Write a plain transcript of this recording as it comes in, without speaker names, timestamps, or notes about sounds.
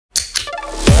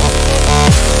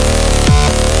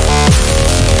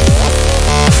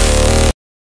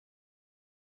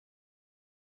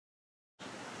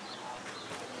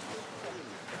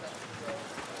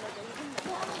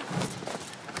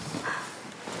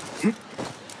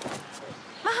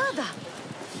ما هذا؟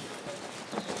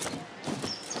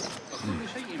 كل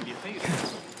شيء بخير.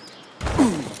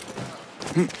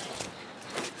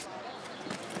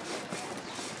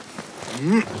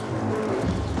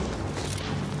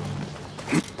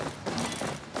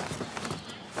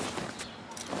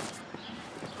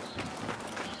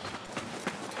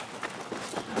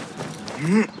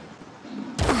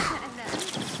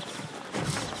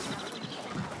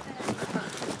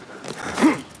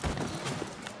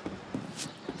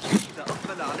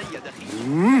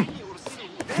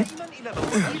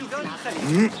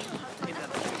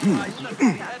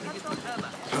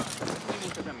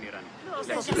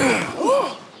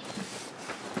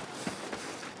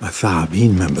 A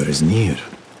Thaabin member is near.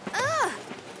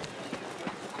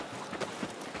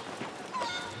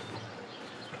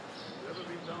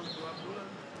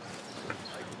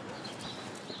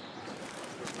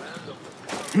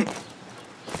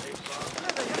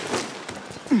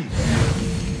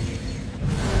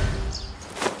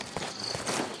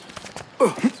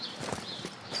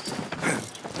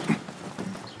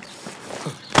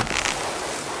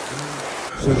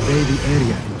 Survey the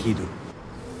area, Enkidu.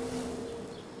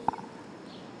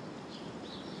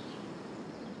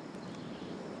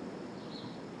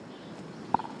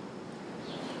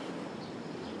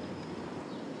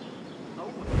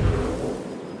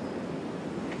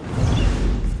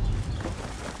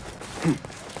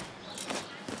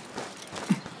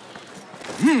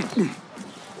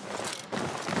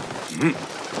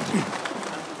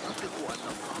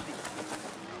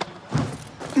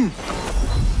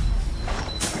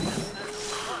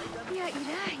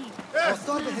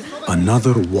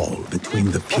 Another wall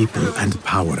between the people and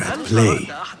power at play.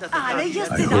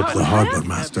 I hope the harbor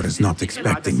master is not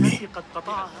expecting me.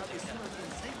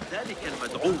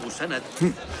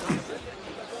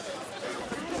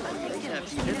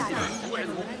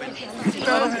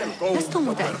 لست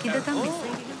متأكدة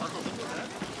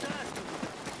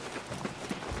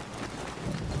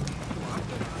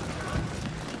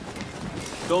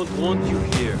Don't want you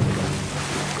here.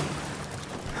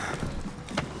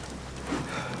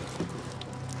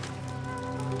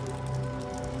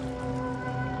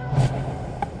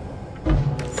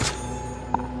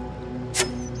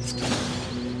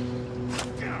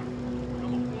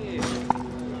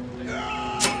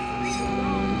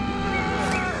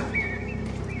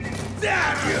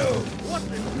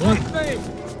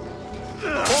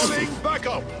 Falling back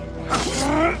up!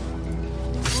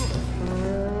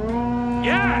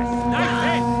 Yes! Nice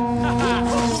hit!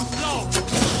 Slow!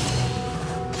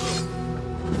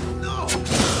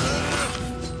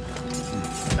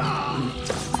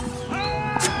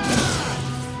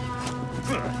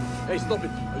 Hey, stop it!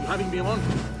 Are you having me on?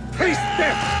 Hey,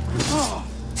 step!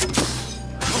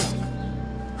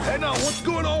 Hey, now, what's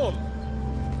going on?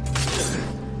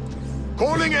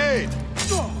 Calling aid!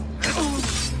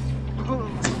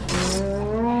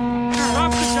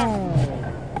 Drop the shot!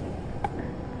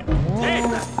 Hey!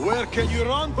 Where can you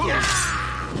run to?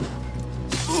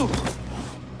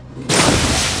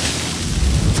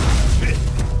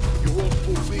 You won't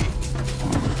fool me.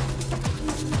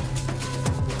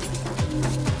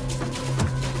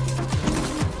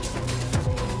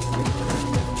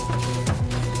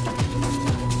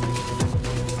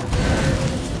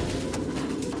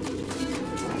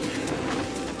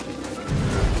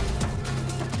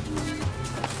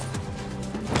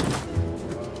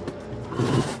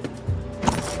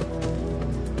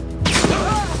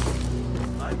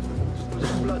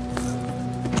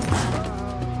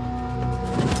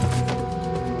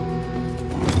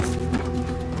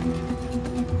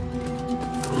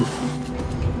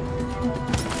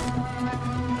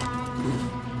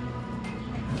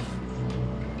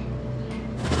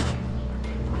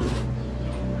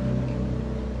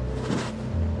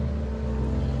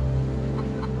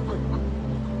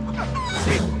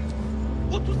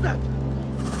 What was that?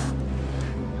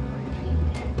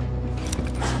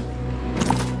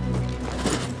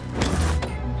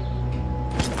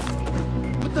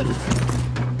 What the?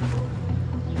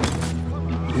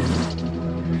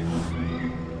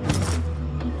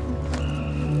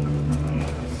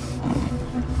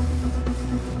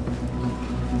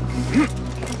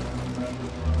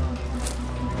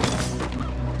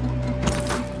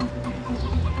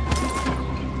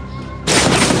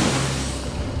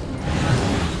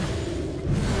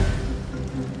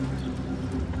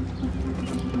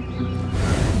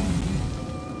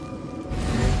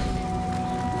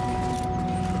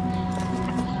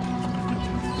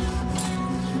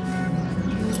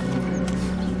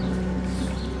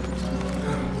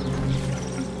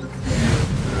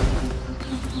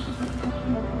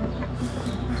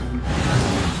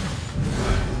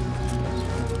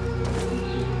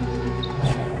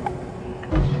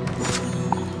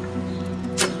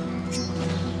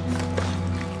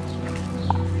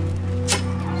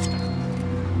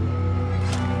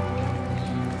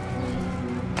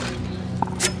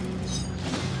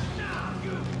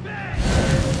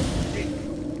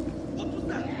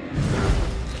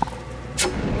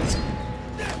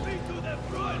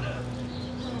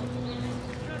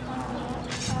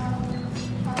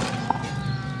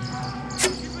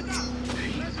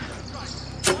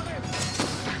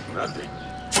 Nothing.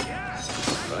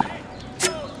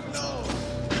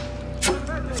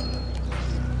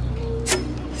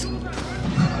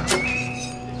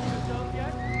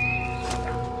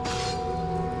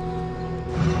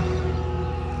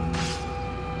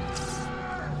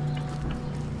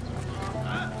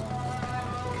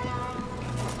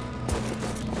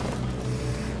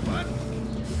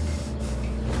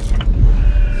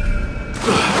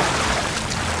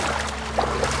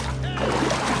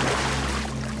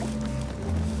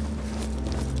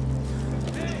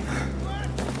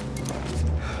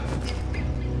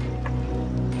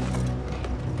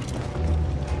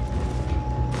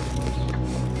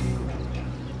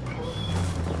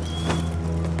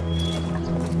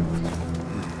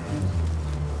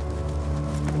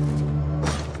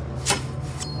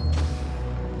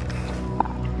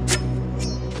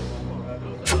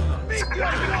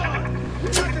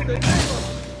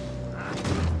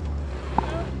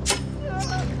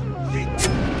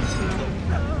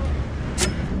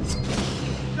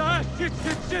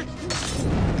 Shit!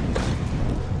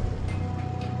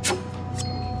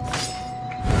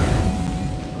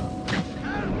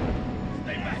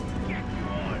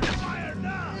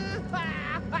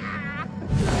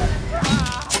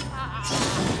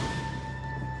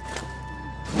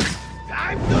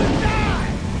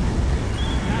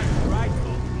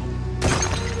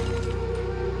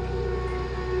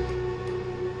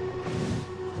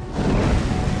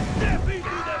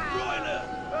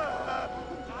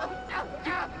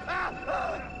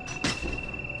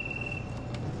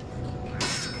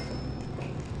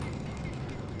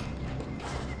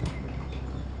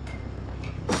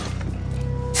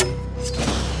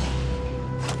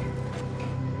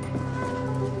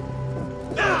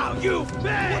 You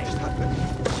man! What just happened?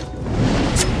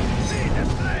 See the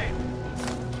flame!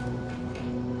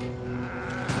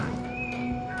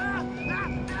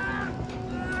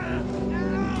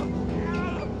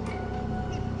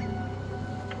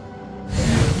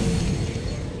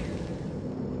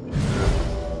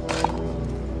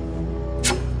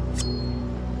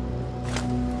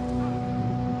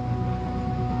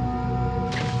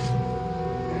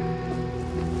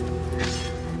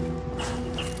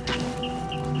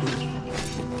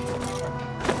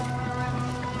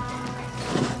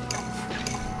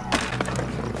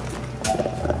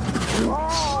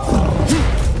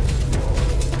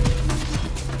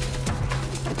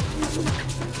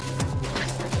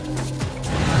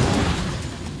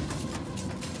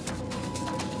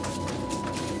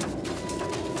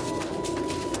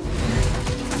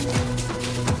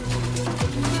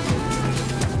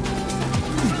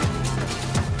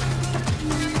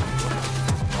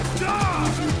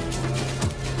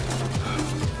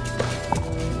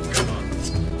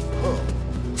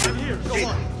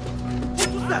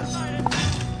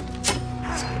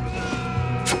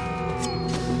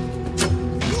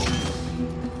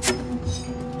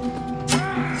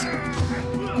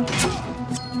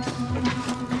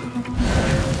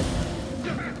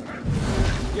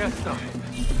 Yes, sir.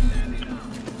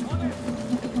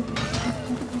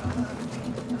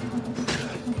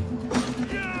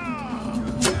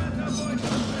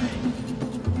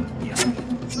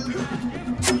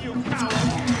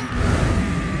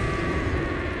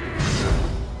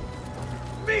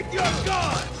 Meet your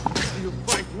god! You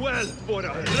fight well for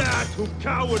a rat who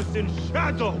cowers in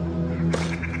shadow!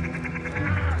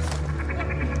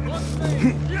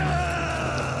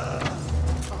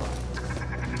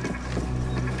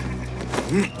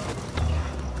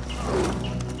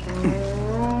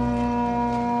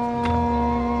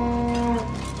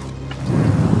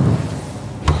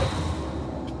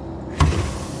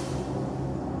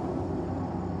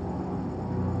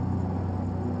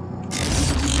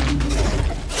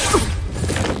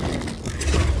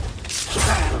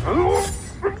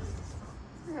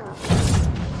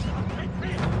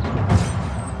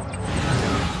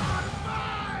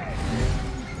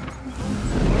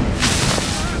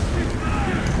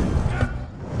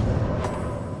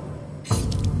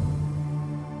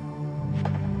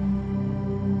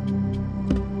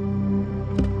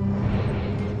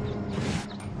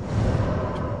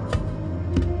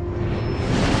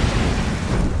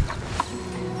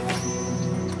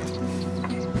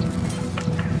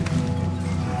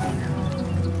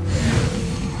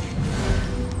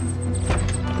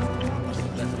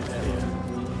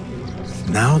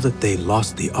 Now that they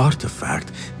lost the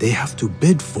artifact, they have to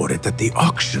bid for it at the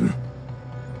auction.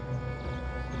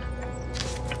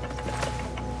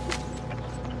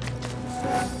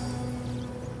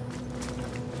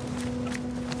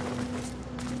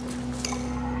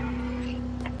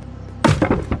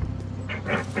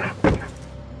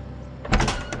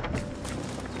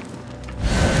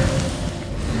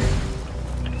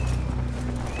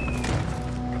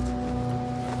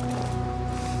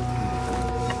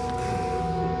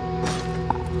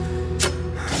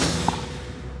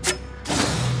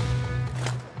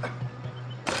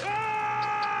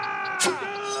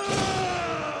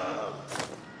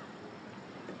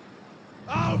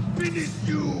 finish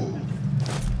you!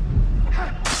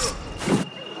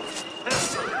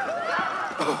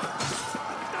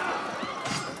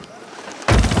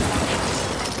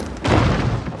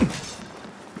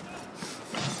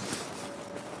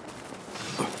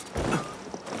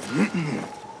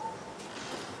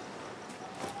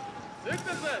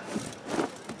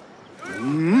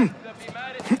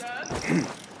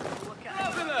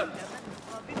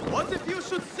 What if you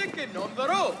should sicken on the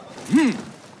road?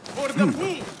 For the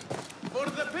poor, for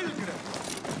the pilgrim,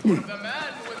 for the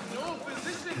man with no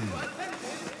physician to attend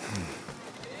him.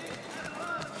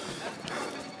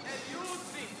 And you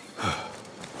think.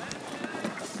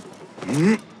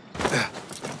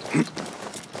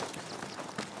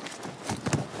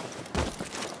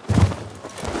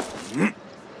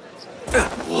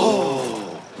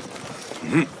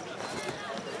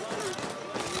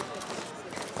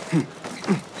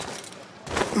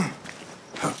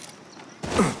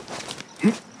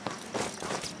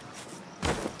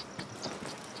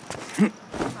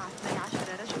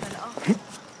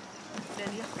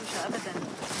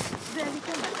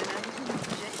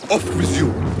 Off with you!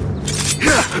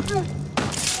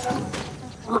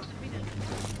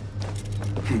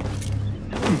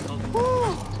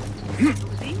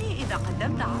 تؤذيني إذا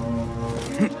قدمت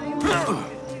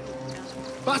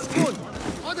Baskun!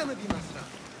 Odam di masra.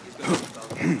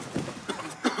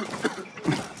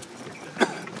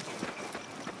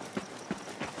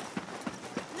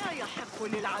 لا يحق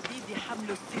للعبيد حمل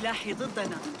السلاح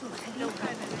ضدنا. لو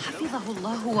كان حفظه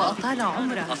الله وأطال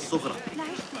عمره. الصغرى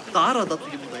تعرضت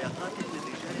لمضايقات من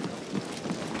رجال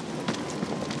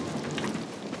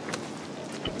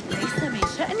ليس من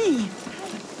شأني.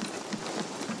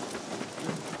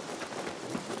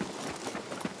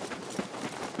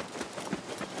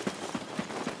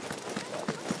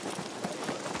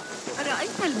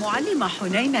 أرأيت المعلم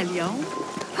حنين اليوم؟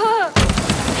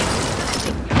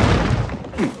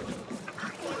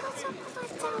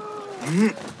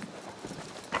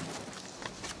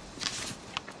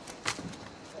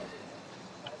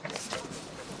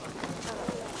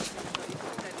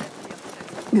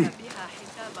 بها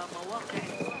حساب مواقع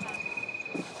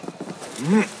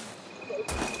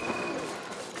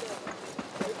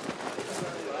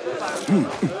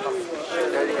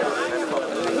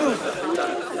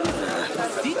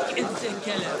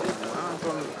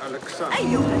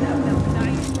أيها الأبناء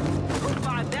النعيم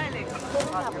رفع ذلك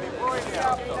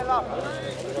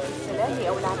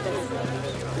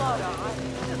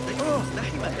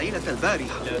ازدحمت ليلة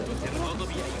البارحة.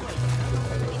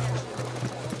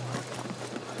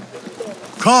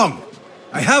 Come!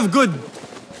 I have good...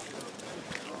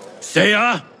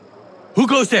 Saya? Who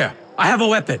goes there? I have a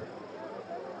weapon.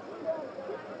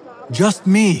 Just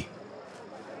me.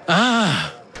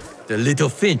 Ah, the little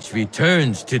finch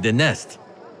returns to the nest.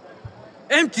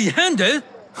 Empty-handed?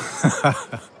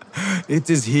 It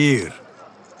is here.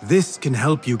 This can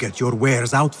help you get your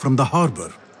wares out from the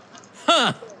harbor.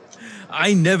 Ha!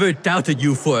 I never doubted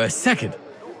you for a second.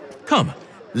 Come,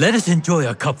 let us enjoy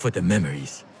a cup for the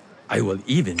memories. I will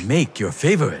even make your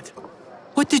favorite.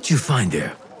 What did you find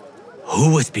there?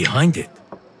 Who was behind it?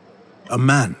 A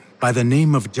man by the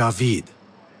name of Javid.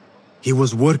 He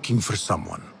was working for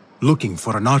someone, looking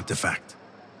for an artifact.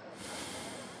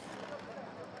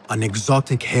 An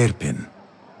exotic hairpin.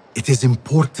 It is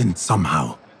important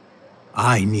somehow.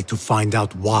 I need to find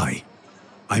out why.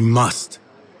 I must.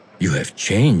 You have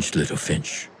changed, little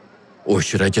Finch. Or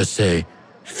should I just say,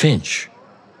 Finch.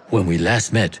 When we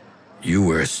last met, you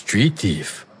were a street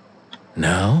thief.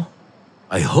 Now,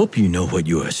 I hope you know what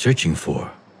you are searching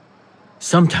for.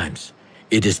 Sometimes,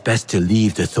 it is best to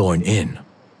leave the thorn in,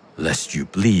 lest you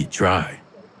bleed dry.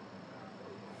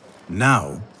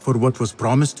 Now, for what was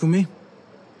promised to me?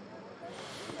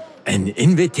 An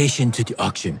invitation to the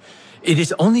auction. It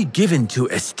is only given to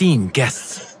esteemed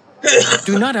guests.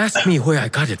 Do not ask me where I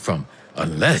got it from,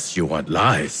 unless you want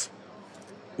lies.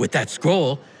 With that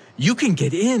scroll, you can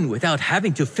get in without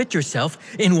having to fit yourself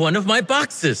in one of my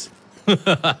boxes.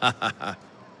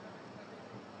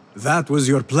 That was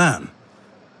your plan.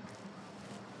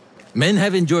 Men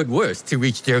have endured worse to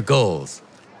reach their goals.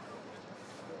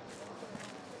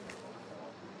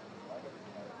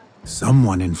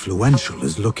 Someone influential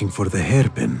is looking for the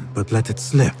hairpin, but let it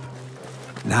slip.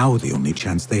 Now the only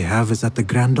chance they have is at the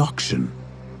grand auction.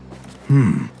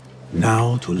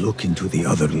 Now to look into the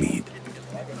other lead.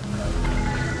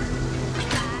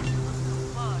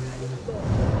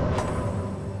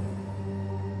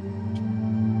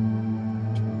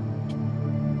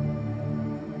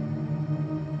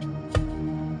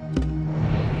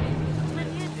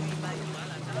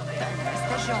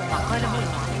 استرجع ما قاله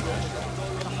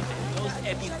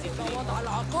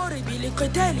العقارب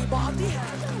لقتال بعضها.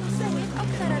 سيد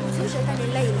أكثر لزوجة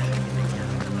الليلة.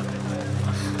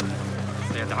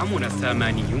 سيدعمنا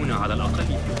السامانيون على الأقل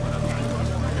في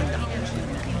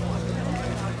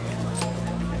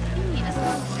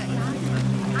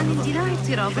عن اندلاع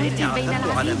اضطرابات بين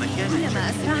العالمين. كلما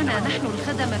أسرعنا نحن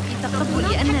الخدم في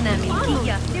تقبل أننا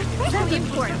ملكية.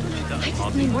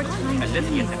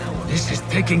 This is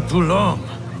taking too long.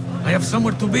 I have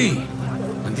somewhere to be.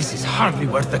 And this is hardly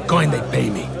worth the coin they pay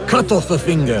me. Cut off a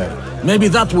finger. Maybe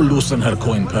that will loosen her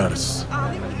coin purse.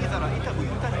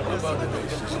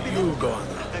 You go on.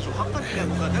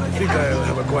 I think I'll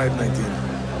have a quiet night in.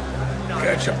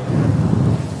 Catch up.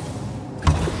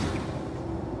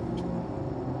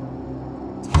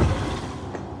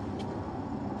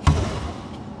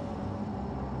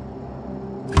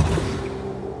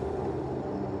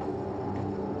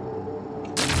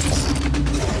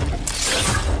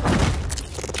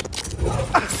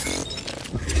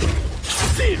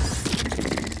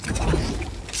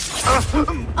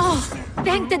 Oh,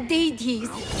 thank the deities.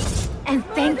 And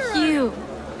thank you.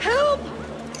 Help!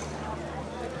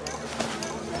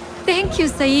 Thank you,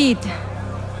 Said.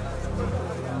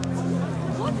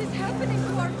 What is happening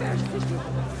to our fair city?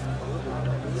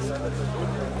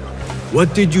 What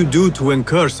did you do to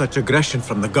incur such aggression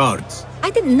from the guards? I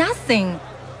did nothing.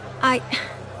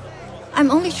 I'm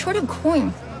only short of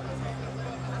coin.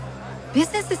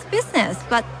 Business is business,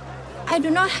 but I do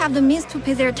not have the means to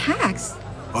pay their tax.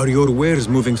 Are your wares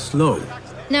moving slow?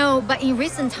 No, but in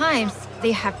recent times,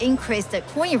 they have increased the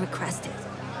coin requested.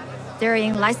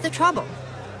 Therein lies the trouble.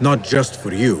 Not just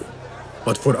for you,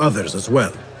 but for others as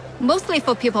well. Mostly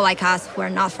for people like us who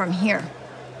are not from here,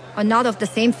 or not of the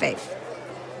same faith.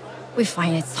 We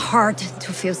find it's hard to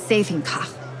feel safe in Kah.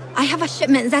 I have a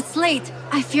shipment that's late.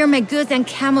 I fear my goods and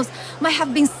camels might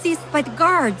have been seized by the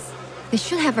guards. They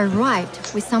should have arrived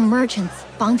with some merchants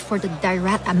bound for the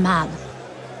Direct Amal.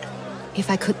 If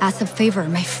I could ask a favor,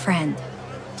 my friend,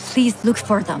 please look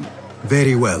for them.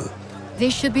 Very well.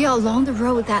 They should be along the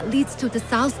road that leads to the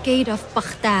south gate of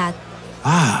Baghdad.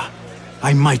 Ah,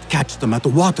 I might catch them at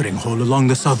the watering hole along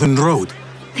the southern road.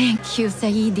 Thank you,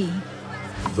 Saidi.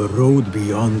 The road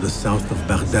beyond the south of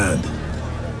Baghdad.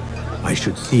 I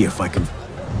should see if I can...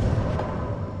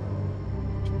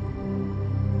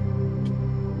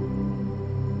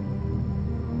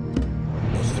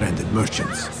 Those stranded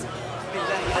merchants.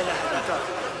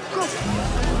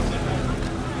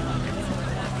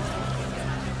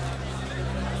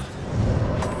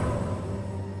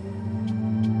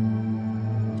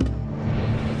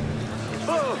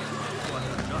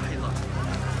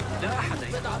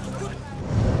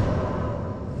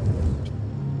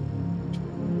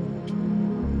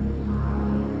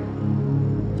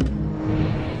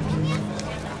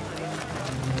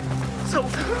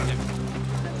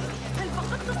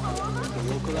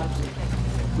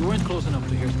 We weren't close enough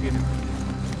to hear screaming.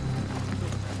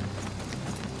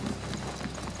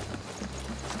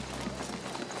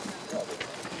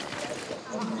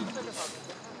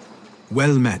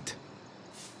 Well met.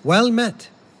 Well met.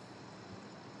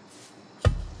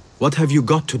 What have you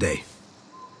got today?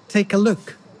 Take a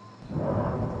look.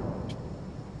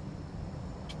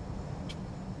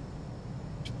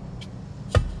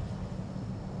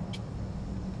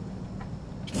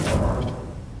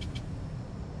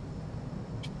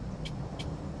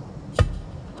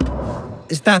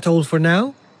 Is that all for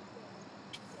now?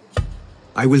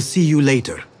 I will see you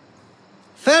later.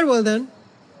 Farewell then.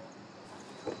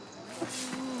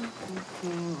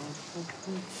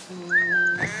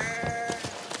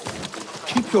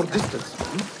 Keep your distance.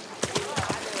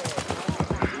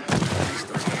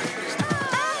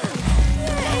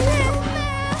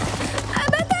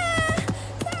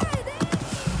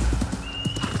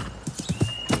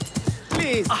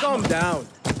 Please, calm down.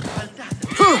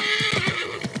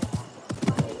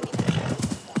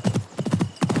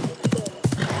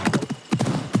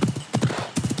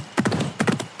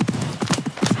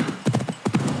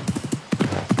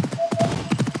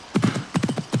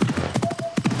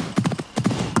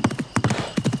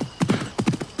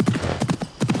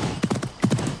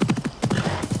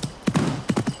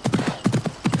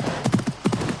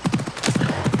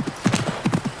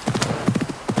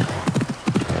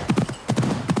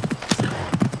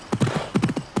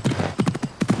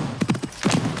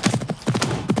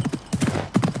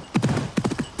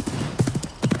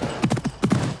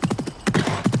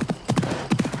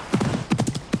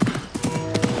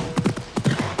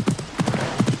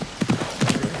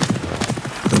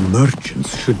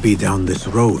 Merchants should be down this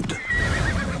road.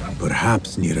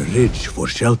 Perhaps near a ridge for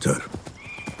shelter.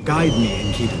 Guide me,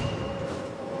 Enkidu.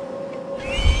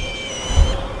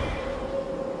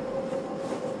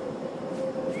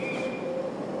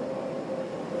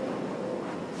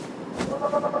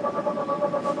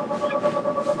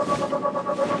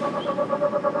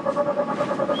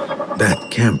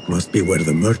 camp must be where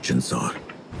the merchants are.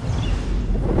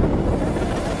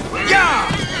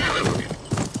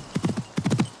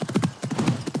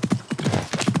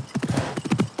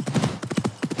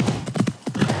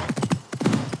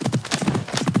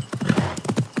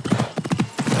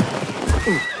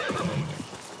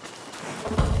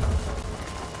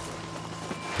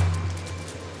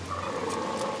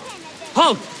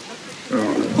 Halt!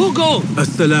 Who go?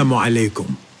 Assalamu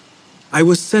alaikum. I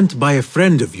was sent by a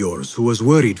friend of yours who was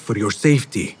worried for your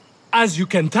safety. As you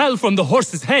can tell from the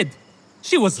horse's head,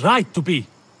 she was right to be.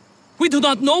 We do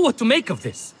not know what to make of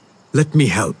this. Let me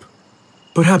help.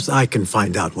 Perhaps I can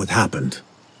find out what happened.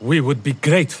 We would be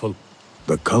grateful.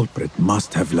 The culprit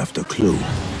must have left a clue.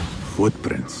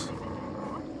 Footprints.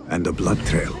 And a blood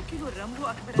trail.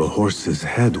 The horse's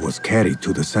head was carried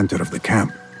to the center of the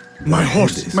camp. My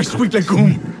horse, my sweet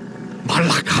legume!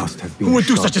 Malaka! Who would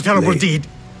do such a terrible deed?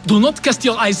 Do not cast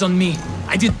your eyes on me.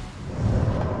 I did...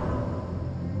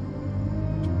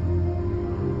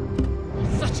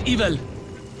 such evil.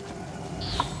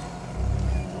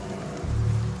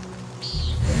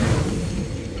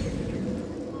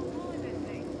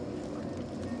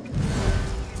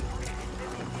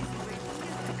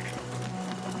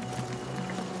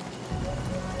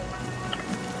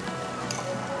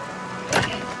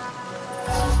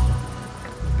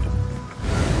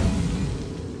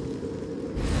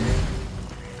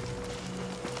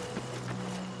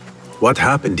 What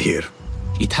happened here?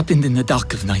 It happened in the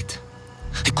dark of night.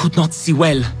 I could not see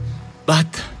well,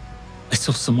 but I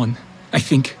saw someone. I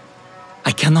think.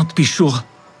 I cannot be sure.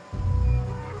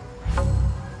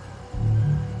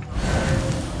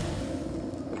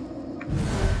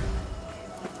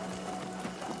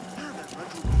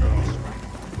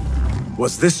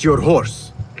 Was this your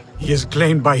horse? He is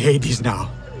claimed by Hades now.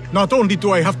 Not only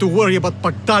do I have to worry about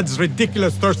Baghdad's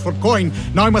ridiculous thirst for coin,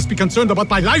 now I must be concerned about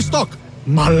my livestock!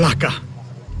 Malaka!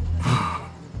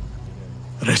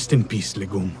 Rest in peace,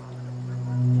 Legume.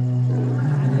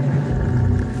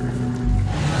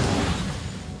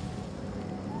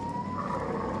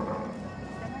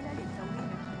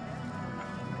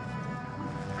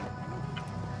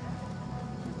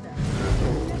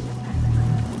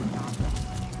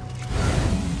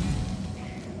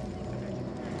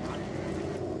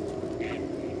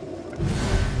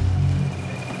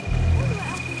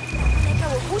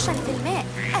 وحوشا في الماء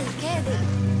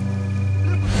الكاذب.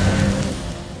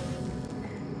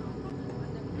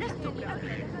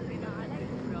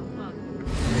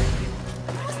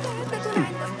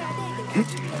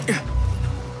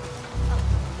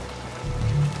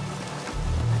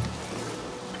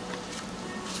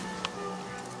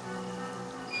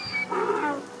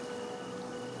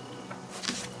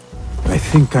 I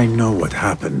think I know what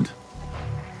happened.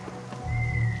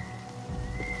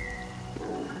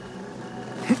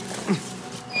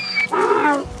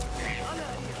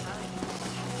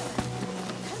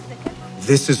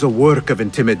 This is a work of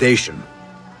intimidation.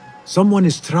 Someone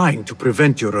is trying to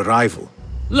prevent your arrival.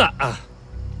 La.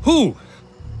 Who?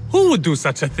 Who would do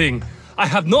such a thing? I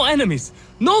have no enemies,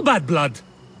 no bad blood.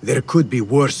 There could be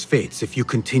worse fates if you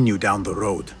continue down the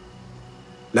road.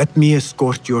 Let me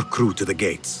escort your crew to the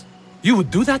gates. You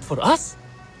would do that for us?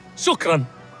 Shukran.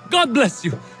 God bless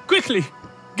you. Quickly,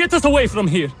 get us away from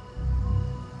here.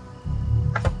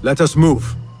 Let us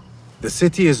move. The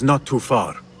city is not too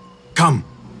far. Come,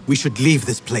 we should leave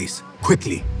this place,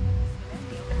 quickly.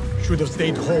 Should have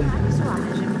stayed home.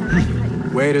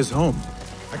 Where is home?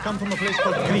 I come from a place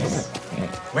called Greece.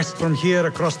 West from here,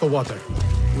 across the water.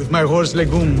 With my horse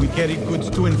Legume, we carry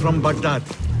goods to and from Baghdad.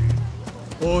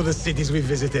 Oh, the cities we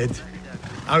visited.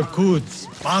 Al-Quds,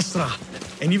 Basra,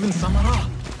 and even Samarra.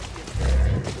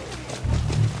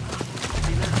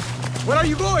 Where are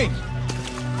you going?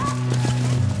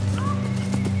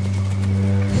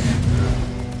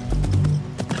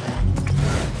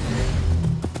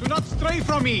 Do not stray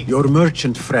from me! Your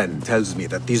merchant friend tells me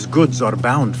that these goods are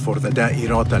bound for the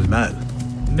Da'irat al-Mal.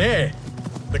 Nay,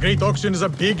 the Great Auction is a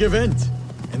big event,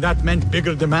 and that meant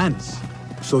bigger demands.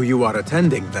 So you are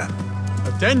attending then?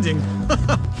 Attending?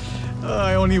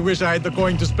 I only wish I had the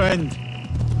coin to spend.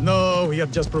 No, we are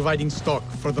just providing stock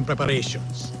for the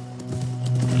preparations.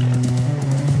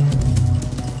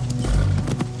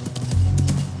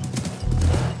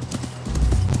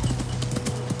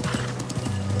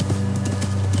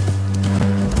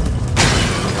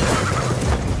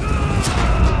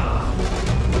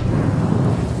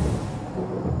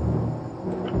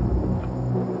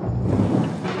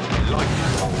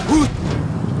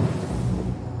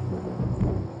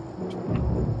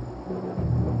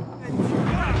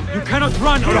 You cannot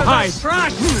run or hide.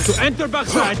 To enter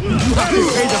Baghdad, you have to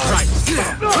pay the price.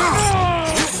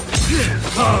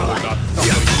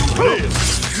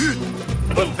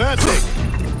 Pathetic!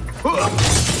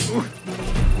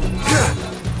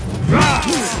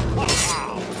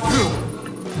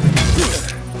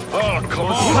 Oh, come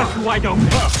on! Why don't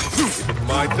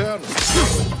My turn.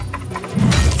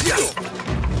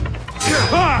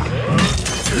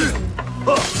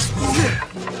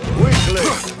 Quickly!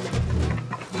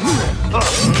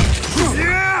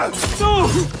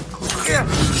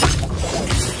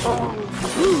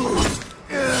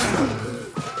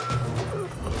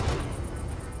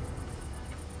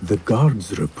 The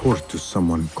guards report to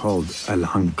someone called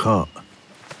Al-Anqa.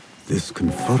 This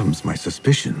confirms my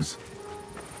suspicions.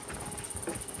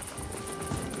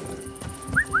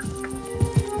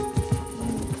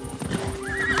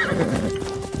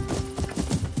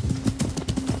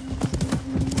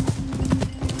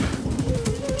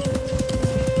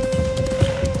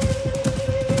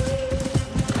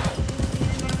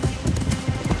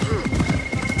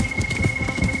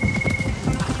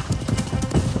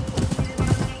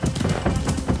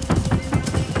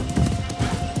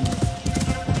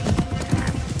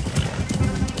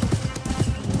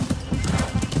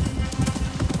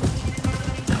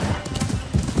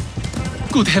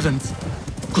 Good heavens!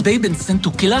 Could they have been sent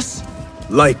to kill us?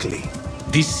 Likely.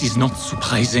 This is not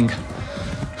surprising.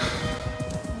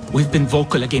 We've been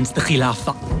vocal against the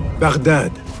Khilafah.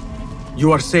 Baghdad,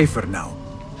 you are safer now.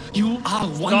 You are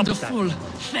wonderful.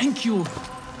 Thank you.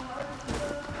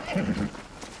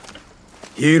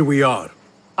 Here we are.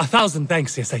 1,000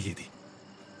 thanks, Ya Sayyidi.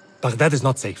 Baghdad is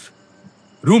not safe.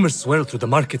 Rumors swirl through the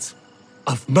markets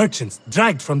of merchants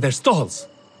dragged from their stalls.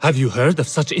 Have you heard of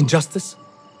such injustice?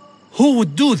 Who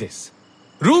would do this?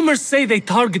 Rumors say they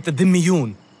target the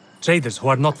Dhimmiyun, traders who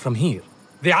are not from here.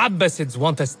 The Abbasids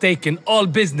want a stake in all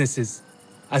businesses.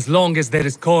 As long as there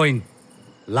is coin,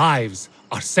 lives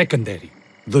are secondary.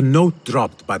 The note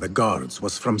dropped by the guards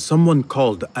was from someone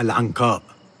called Al-Anqa.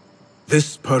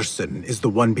 This person is the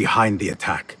one behind the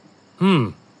attack.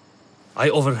 I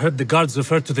overheard the guards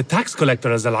refer to the tax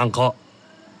collector as Al-Anqa,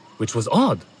 which was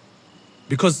odd.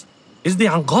 Because, is the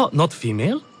Anqa not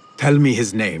female? Tell me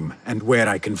his name and where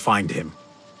I can find him.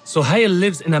 Suhail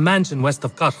lives in a mansion west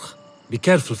of Karkh. Be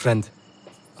careful, friend.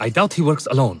 I doubt he works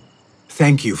alone.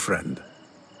 Thank you, friend.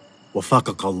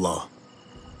 Wafaqak Allah.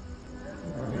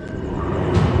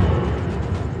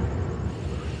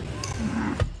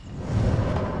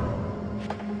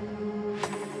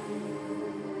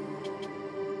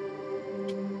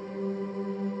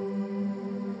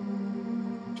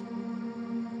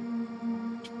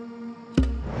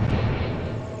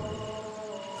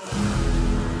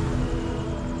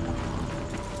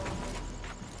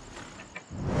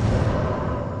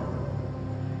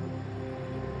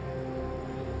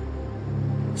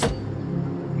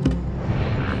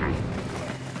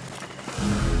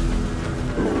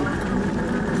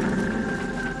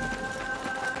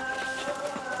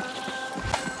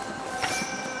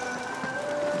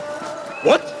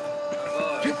 What?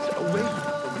 Get away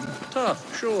from me.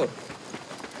 Tough, sure.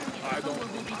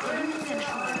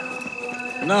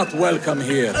 Not welcome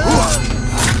here.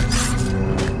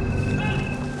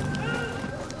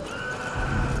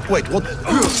 Wait, what?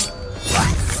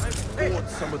 What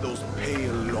some of those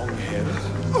pale long hairs?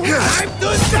 Time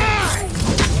to die!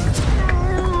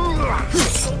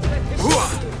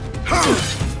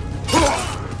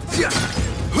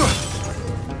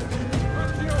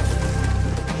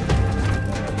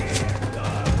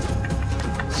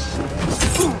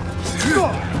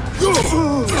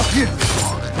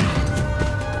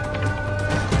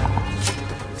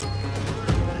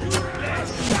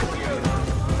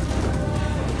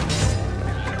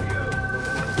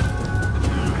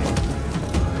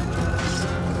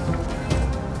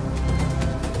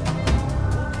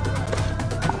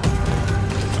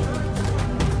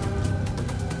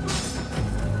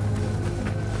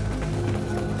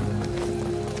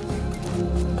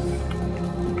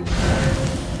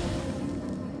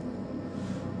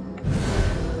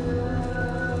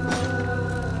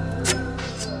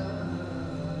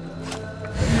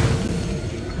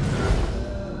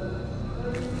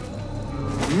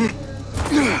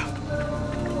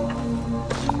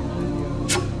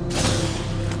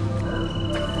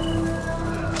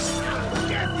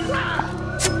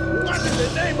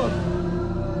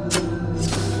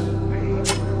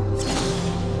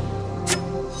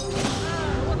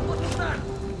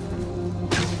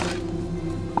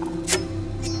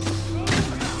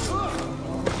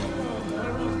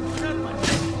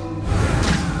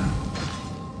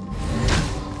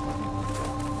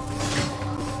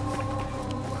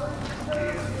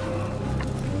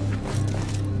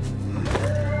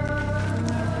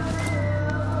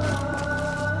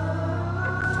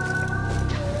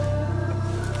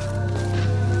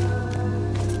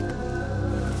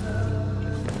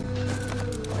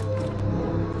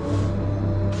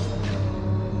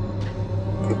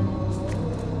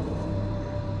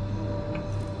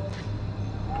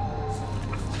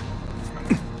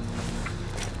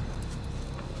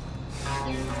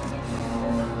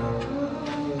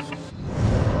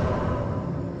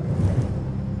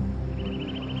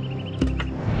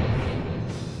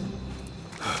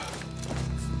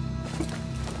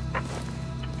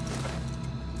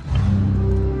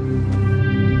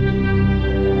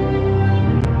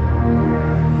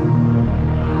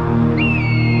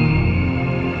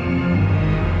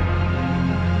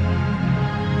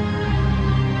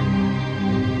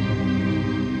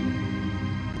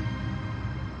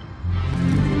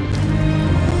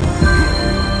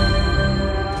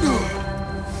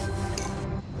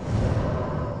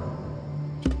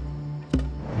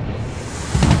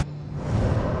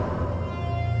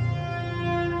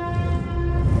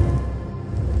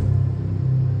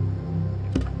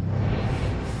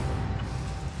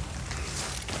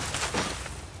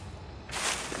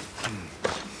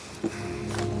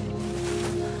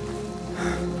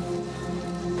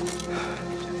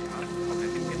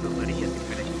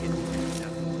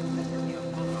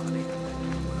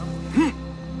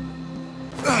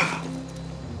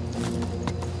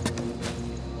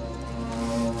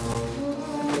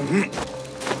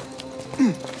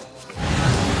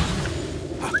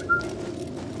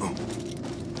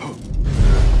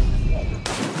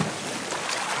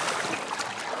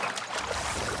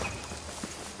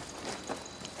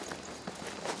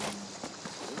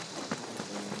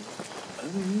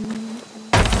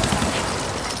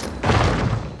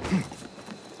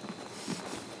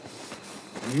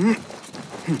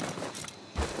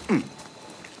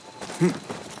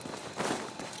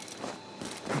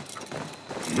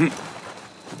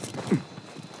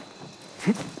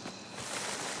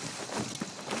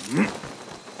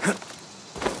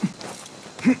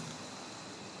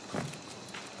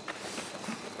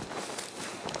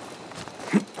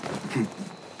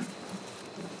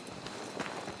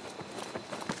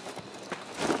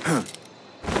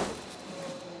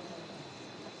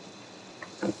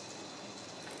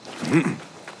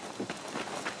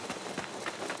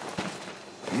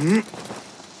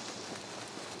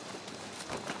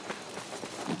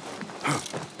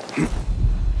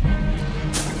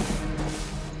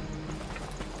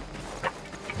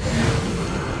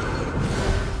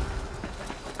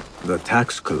 The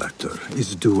tax collector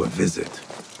is due a visit.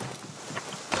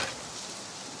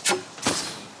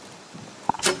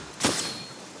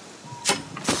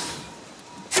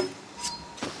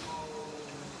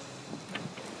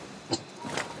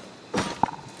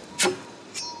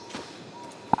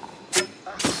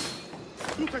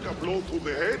 You take a blow to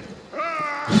the head?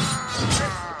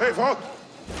 Hey, what?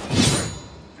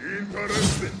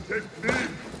 Interesting technique.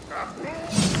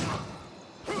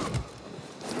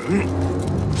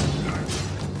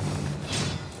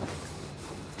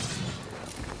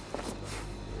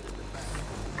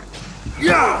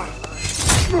 Yeah!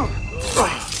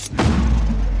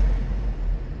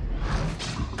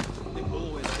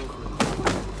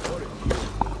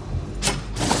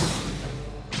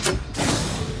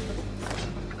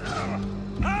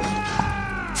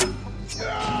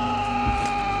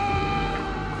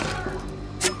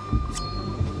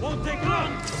 Won't take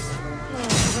long!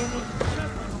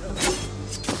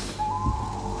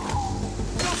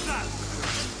 Stop that!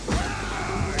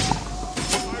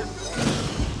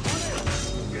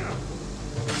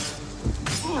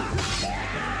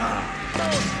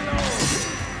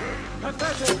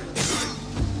 Pathetic!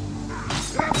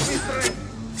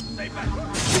 Stay back!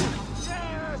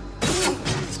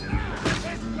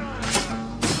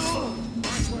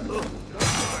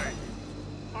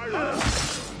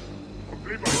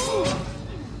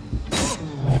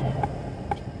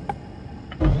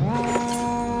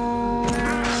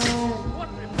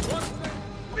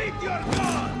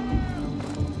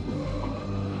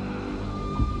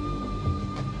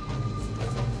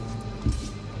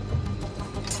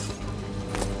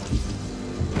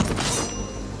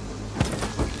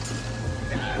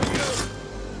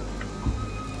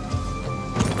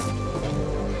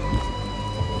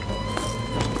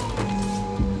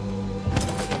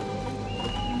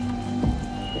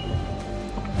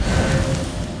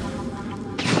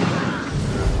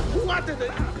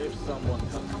 If someone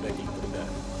comes begging for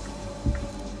death,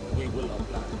 we will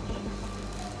oblige.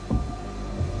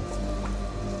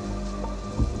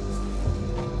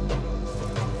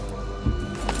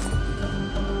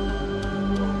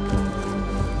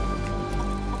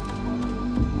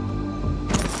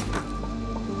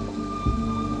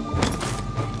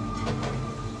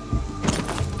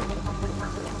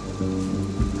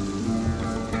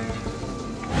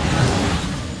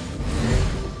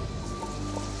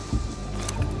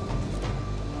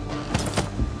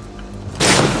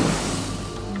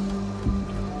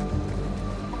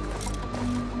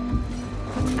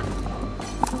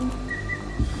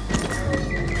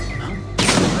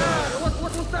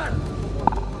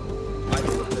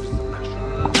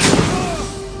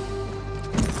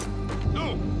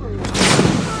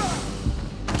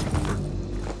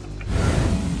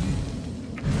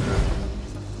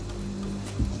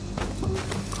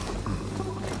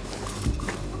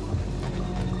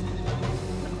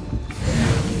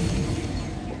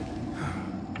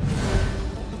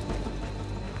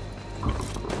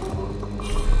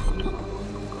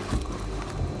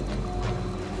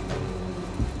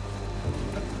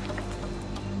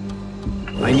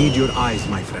 I need your eyes,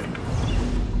 my friend.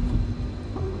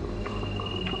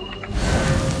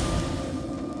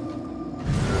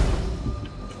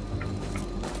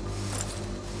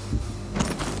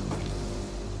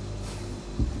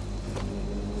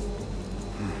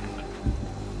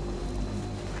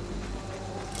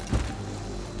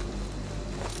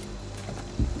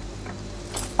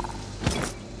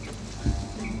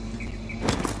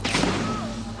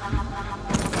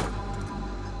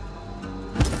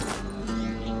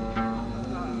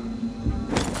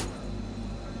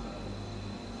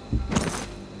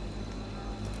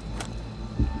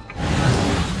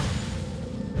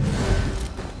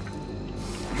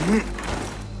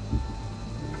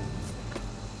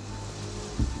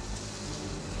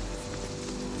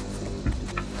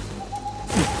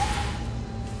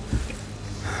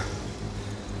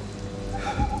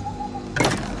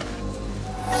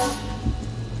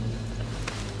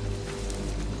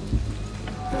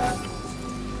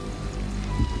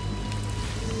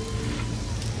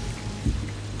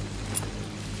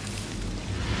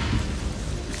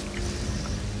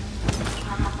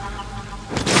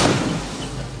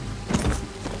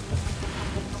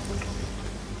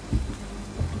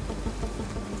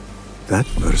 That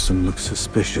person looks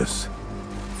suspicious.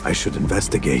 I should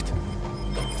investigate.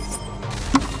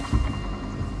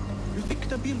 You think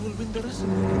Nabil will win the rest of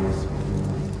the games?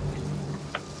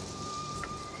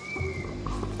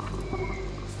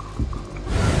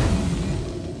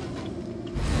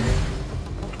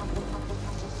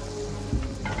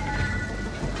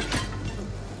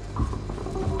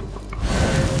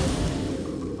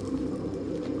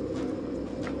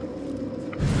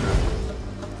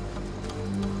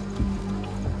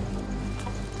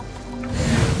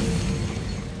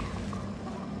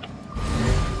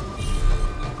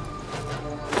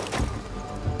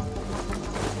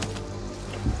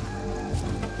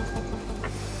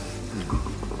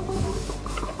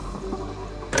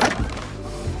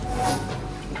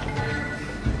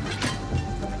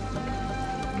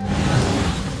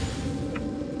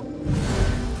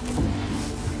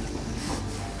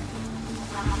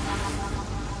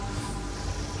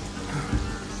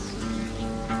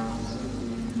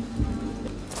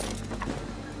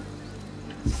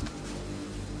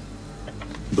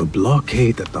 The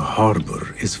blockade at the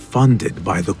harbor is funded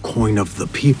by the coin of the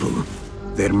people.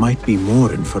 There might be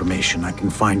more information I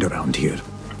can find around here.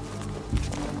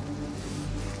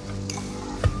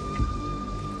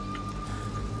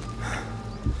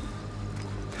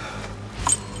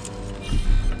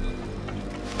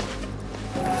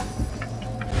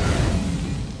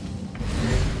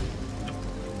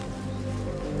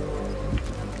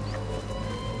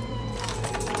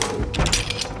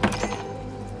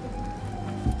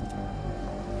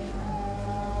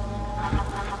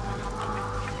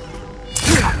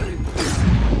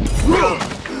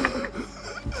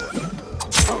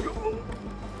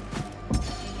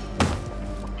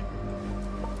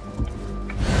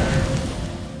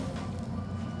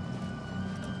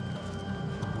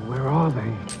 Where are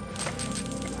they?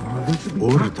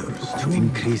 Orders to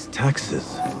increase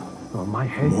taxes. My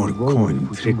head More coin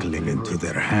trickling into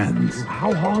their hands.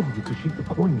 How hard is it to keep the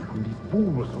coin from these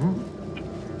fools,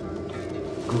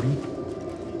 Greek,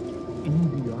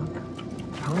 India,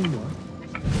 China.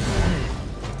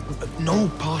 No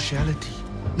partiality,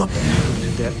 not even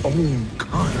in their own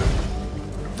kind.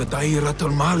 The Dairat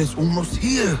al-Mal is almost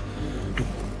here.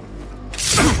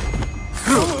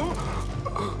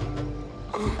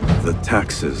 The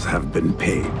taxes have been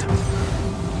paid.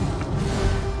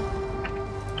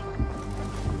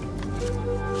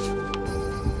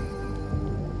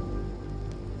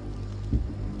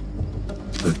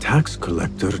 The tax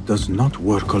collector does not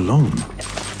work alone.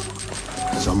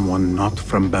 Someone not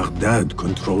from Baghdad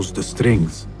controls the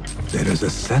strings. There is a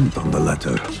scent on the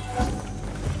letter.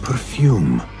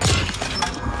 Perfume.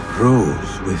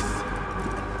 Rose with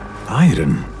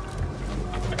iron.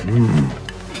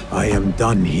 I am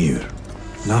done here.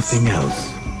 Nothing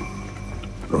else.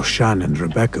 Roshan and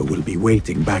Rebecca will be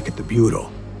waiting back at the bureau.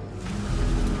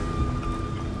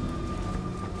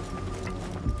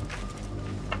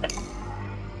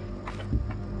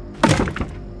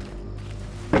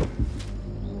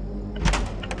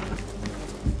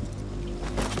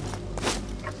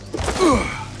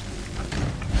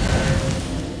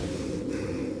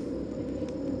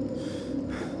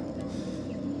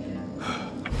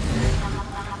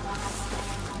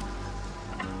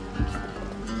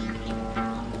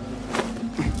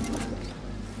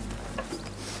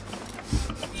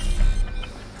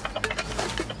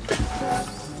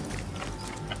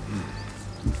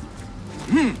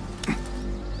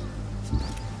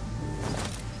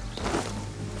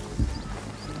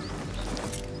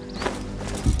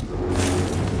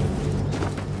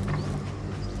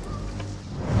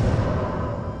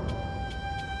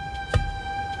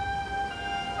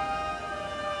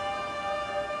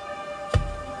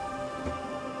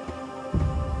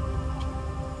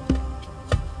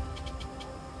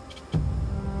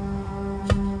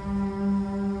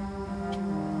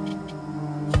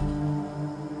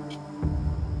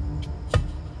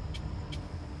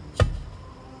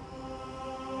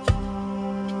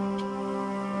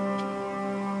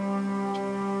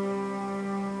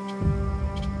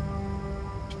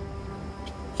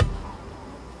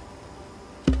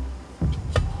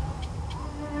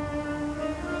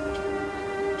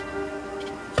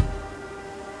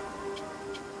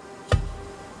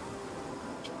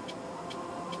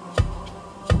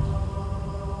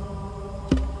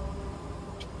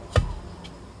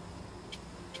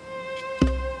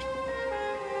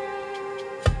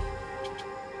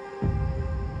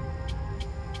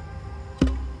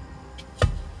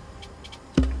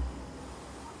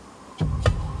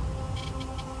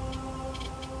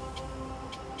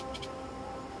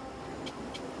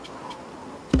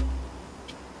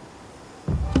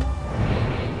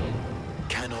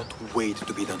 wait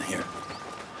to be done here.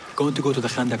 Going to go to the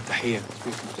Khandak Tahir.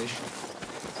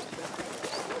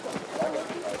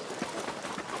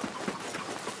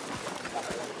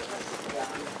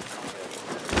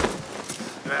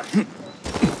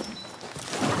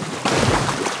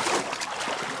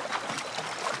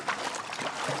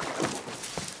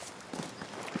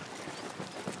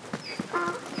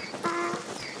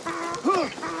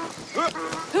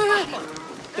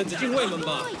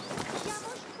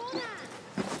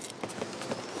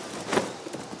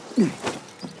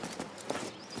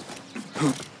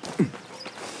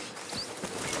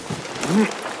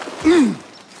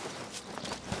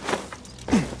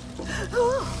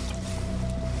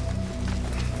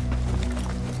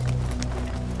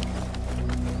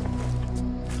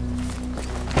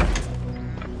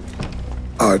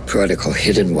 Our prodigal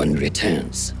hidden one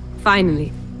returns.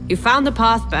 Finally, you found the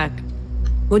path back.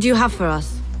 What do you have for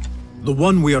us? The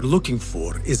one we are looking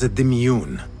for is a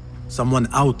Dimiyun, someone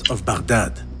out of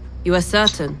Baghdad. You are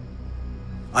certain?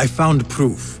 I found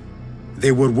proof.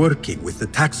 They were working with the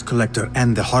tax collector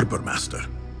and the harbor master.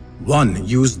 One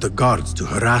used the guards to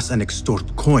harass and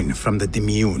extort coin from the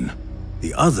Dimiyun.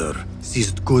 The other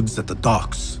seized goods at the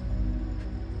docks.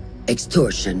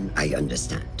 Extortion, I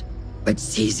understand. But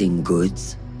seizing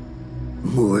goods?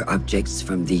 More objects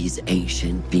from these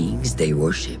ancient beings they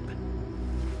worship.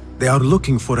 They are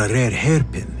looking for a rare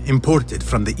hairpin imported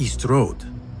from the East Road.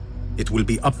 It will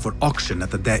be up for auction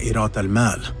at the Da'irat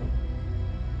al-Mal.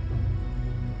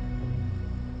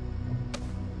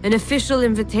 An official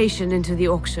invitation into the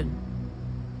auction.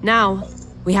 Now,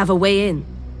 we have a way in.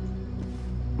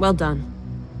 Well done.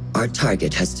 Our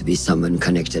target has to be someone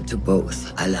connected to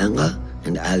both Al-Anga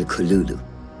and Al-Kululu.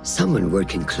 Someone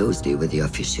working closely with the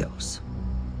officials.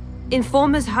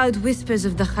 Informers heard whispers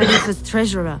of the Khalifa's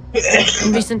treasurer.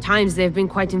 In recent times, they have been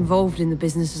quite involved in the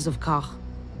businesses of Kar.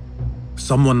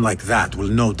 Someone like that will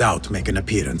no doubt make an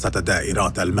appearance at the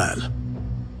Da'irat al-Mal.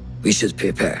 We should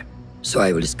prepare, so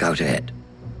I will scout ahead.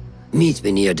 Meet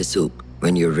me near the souk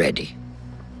when you're ready.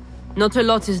 Not a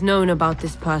lot is known about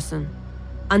this person.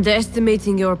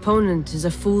 Underestimating your opponent is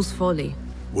a fool's folly.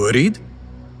 Worried?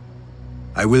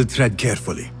 I will tread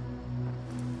carefully.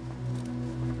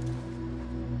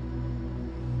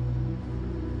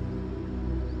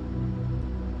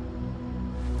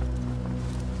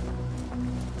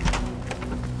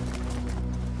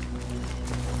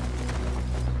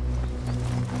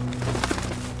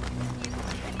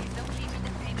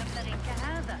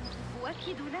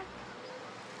 أؤكد لك